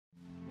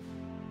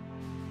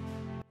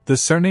The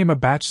surname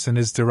Abachsen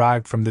is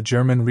derived from the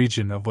German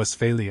region of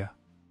Westphalia.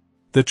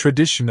 The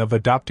tradition of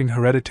adopting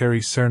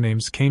hereditary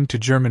surnames came to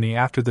Germany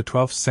after the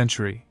 12th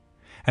century,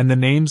 and the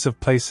names of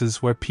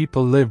places where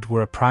people lived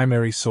were a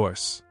primary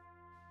source.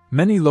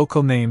 Many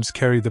local names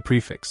carry the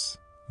prefix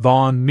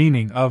von,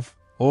 meaning of,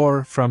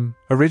 or from,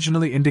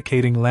 originally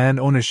indicating land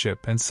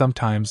ownership and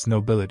sometimes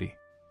nobility.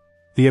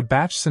 The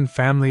Abachsen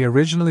family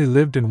originally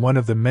lived in one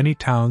of the many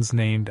towns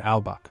named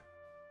Albach.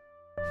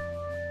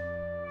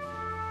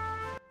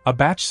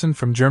 Abachsen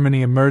from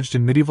Germany emerged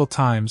in medieval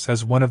times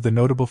as one of the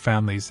notable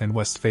families in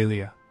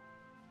Westphalia.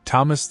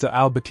 Thomas de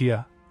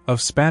Albatia,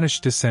 of Spanish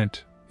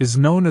descent, is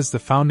known as the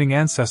founding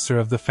ancestor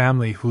of the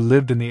family who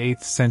lived in the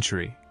 8th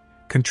century,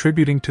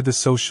 contributing to the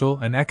social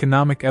and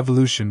economic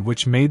evolution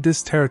which made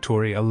this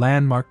territory a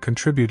landmark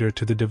contributor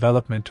to the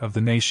development of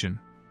the nation.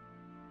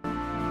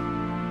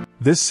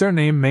 This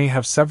surname may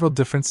have several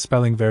different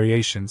spelling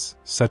variations,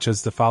 such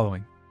as the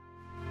following.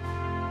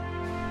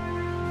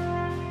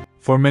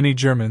 For many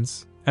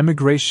Germans,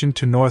 emigration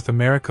to North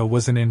America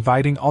was an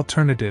inviting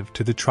alternative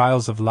to the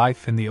trials of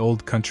life in the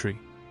old country.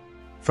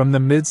 From the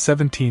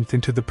mid-17th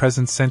into the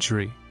present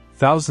century,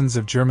 thousands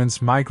of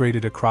Germans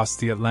migrated across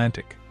the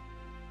Atlantic.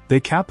 They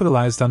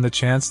capitalized on the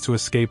chance to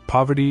escape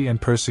poverty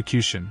and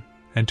persecution,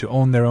 and to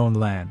own their own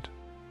land.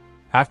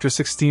 After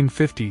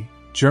 1650,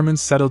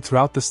 Germans settled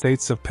throughout the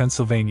states of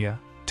Pennsylvania,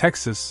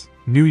 Texas,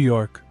 New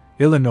York,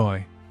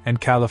 Illinois,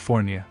 and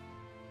California.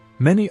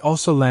 Many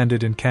also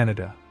landed in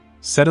Canada,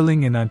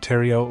 settling in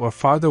Ontario or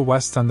farther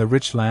west on the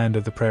rich land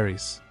of the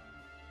prairies.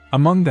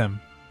 Among them,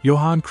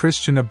 Johann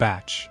Christian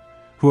Abach,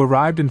 who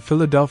arrived in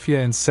Philadelphia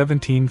in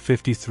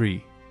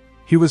 1753.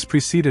 He was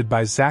preceded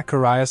by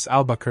Zacharias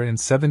Albacher in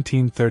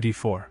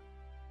 1734.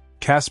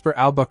 Caspar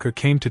Albacher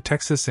came to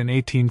Texas in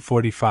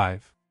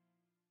 1845.